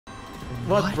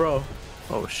What, bro?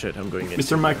 Oh shit, I'm going in.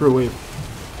 Mr. Microwave.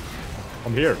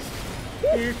 I'm here.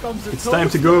 Here comes the It's time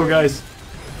to go, guys.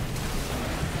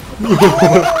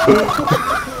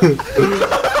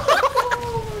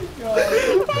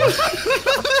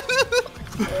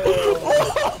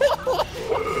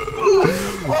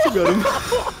 Got him.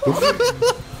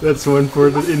 That's one for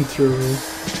the intro.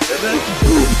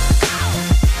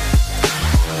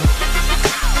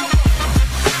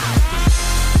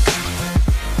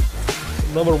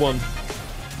 Number one.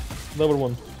 Number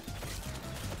one.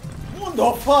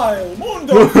 Mundo file!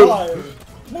 Mundo file!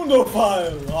 Mundo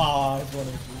file! Ah, it's one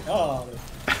of you. Ah,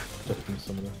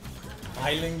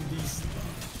 filing these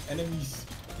enemies.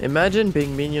 Imagine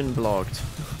being minion blocked.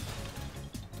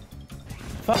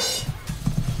 I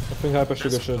think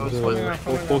Hypersugar should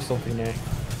post something now.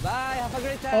 Bye, have a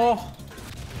great time. Oh!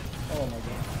 Oh my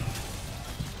god.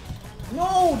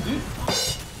 No, dude!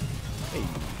 Hey.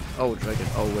 Oh, dragon.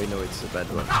 Oh wait, no, it's a bad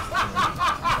one.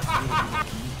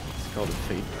 It's called a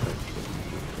fate.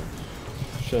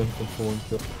 Shameful for one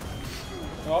kill.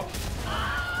 Oh.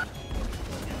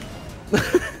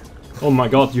 Oh my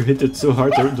god, you hit it so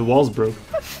hard the walls broke.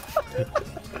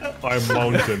 I'm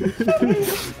mountain.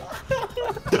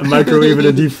 A microwave and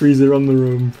a deep freezer on the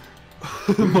room.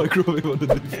 Microwave on the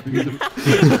deep freezer.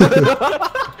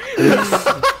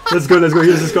 Let's go,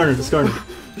 here's this corner,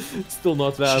 Still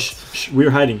not bad. Shh, we're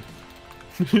hiding.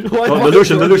 Why Oh,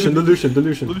 delusion, go.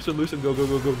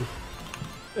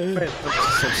 Wait,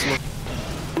 So slow.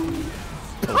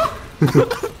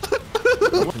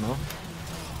 No.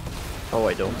 Oh,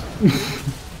 I don't.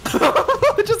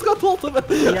 I just got ultimate.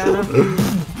 Diana.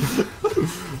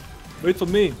 Wait for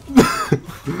me.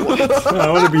 I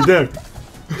want to be there.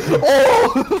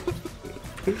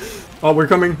 Oh, we're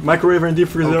coming. Microwave and deep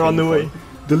freezer Okay, on the way. fine.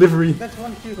 Delivery. That's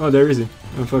one cute. Oh, there is he.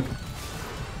 Oh fuck.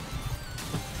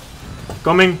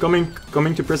 Coming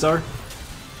to press R.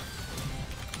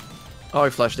 Oh, I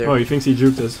flashed there. Oh, he thinks he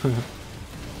juked us.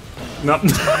 No.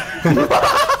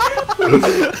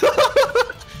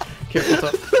 Careful,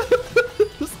 top.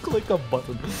 Just click a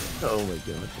button. Oh my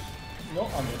god. No,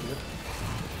 I'm not good.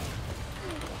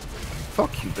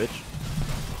 Fuck you, bitch.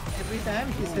 Every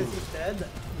time he says he's dead,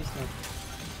 he's not.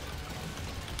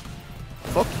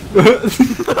 Fuck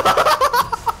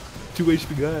you. 2 HP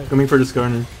guy. Coming for this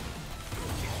corner.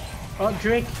 Oh,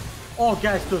 Drake. Oh,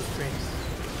 guys, those drinks.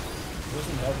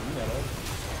 Doesn't help me at all.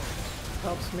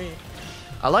 Helps me.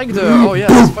 I like the. Oh yeah,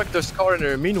 let's fuck this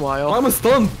corner. Meanwhile. I'm a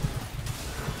stun.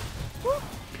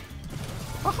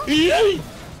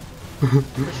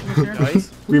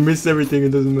 Guys, We missed everything, it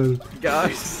doesn't matter.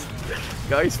 guys,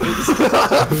 please.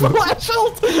 Flash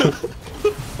ult.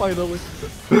 Finally.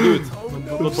 Dude.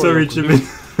 Oops, sorry, Jimmy.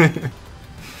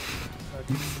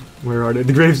 Where are they?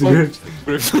 The graves,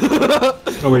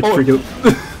 Oh wait, Oh. freak out.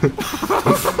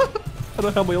 I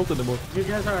don't have my ult anymore. You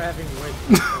guys are having way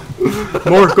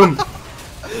More, come!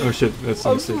 Oh shit, that's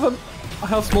a mistake. I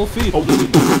have small feet. Oh,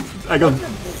 I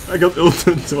got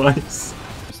ulted twice.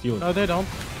 Stealing. No, they don't.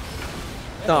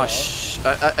 Oh shh.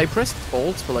 I pressed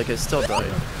ult, but like I still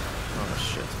died. Oh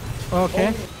shit.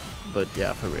 Okay. But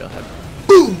yeah, for real.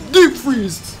 Boom! Deep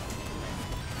freeze!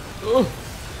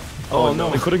 Oh no,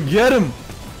 I couldn't get him.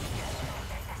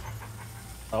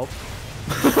 Help.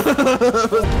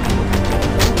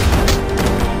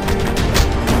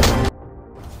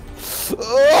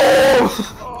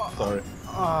 Oh! Sorry.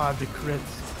 Ah, the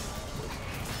crits.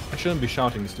 I shouldn't be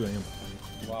shouting this to him.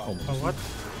 Wow. Oh, what?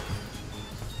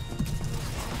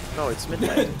 No, it's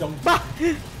midnight.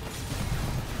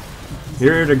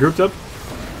 Here, they're grouped up.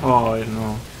 Oh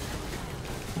no.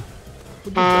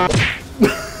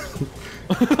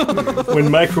 When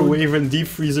microwave and deep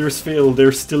freezers fail,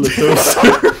 they're still a toaster.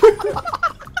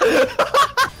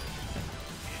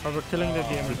 Oh, we're killing the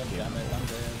game.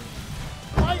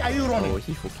 Why are you running? Oh,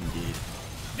 he fucking did.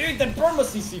 Dude, that promo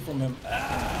CC from him.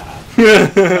 Ah.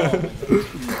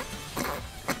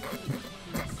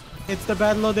 It's the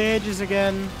battle of the ages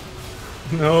again.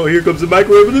 No, here comes the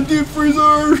microwave and the deep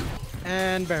freezer!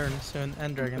 And Baron soon,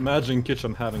 and Dragon. Imagine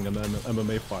Kitchen having an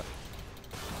MMA fight.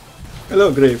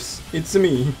 Hello, Graves. It's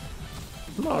me.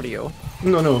 Mario.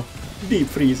 No. Deep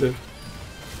freezer.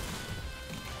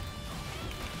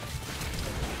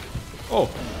 Oh.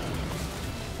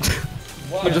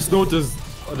 I just noticed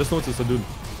a dude.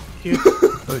 Cute.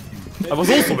 I was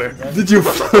also there. Did you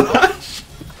flash?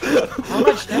 How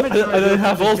much damage I didn't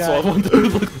have also. I wanted to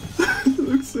look. It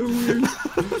looks so weird.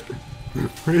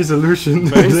 Resolution.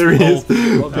 Base? There he is.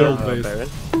 Build base. Baron.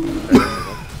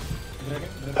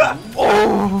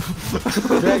 Oh!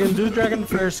 Dragon, do Dragon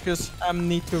first, cause I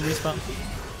need to respawn.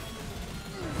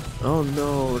 Oh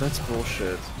no, that's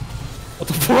bullshit. What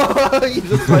the fuck? He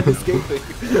just tried escaping.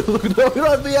 Look, no,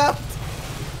 let me out!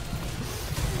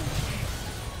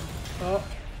 Oh.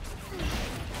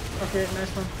 Okay,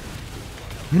 nice one.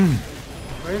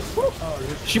 Where's...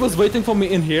 Oh, She was waiting for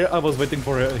me in here, I was waiting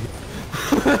for her.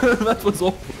 That was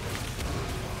awful.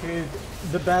 dude,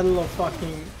 the battle of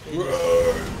fucking...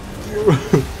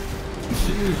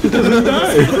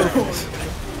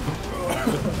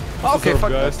 Okay,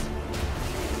 fuck guys. that.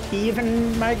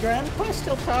 Even my grandpa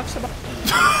still talks about...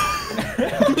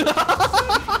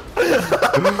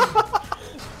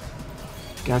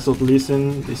 Cancelled Lee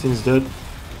Sin. Lee Sin is dead.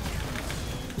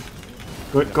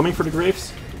 Coming for the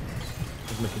graves?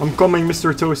 I'm coming,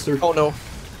 Mr. Toaster. Oh no.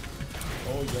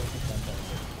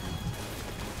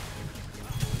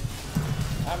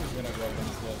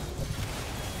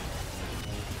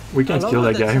 We can't kill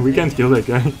that guy. We can't kill that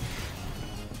guy.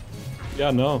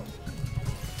 Yeah, no.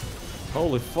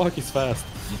 Holy fuck, he's fast.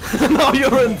 Now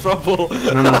you're in trouble.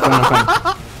 No,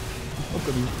 fine.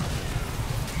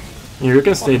 Here, you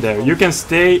can stay there. You can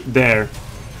stay there.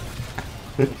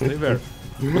 Stay there.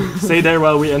 Stay there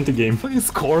while we end the game. Fucking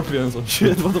scorpions and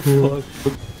shit, what the fuck?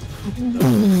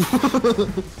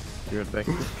 You're back.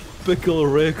 Pickle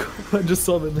Rick, I just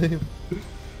saw the name.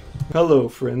 Hello,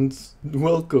 friends.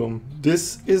 Welcome.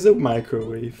 This is a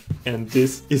microwave, and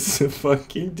this is a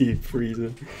fucking deep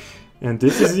freezer, and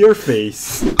this is your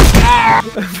face.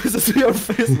 This is your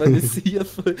face when you see a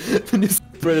when you see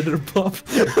Predator pop.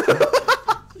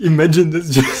 Imagine this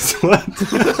just what?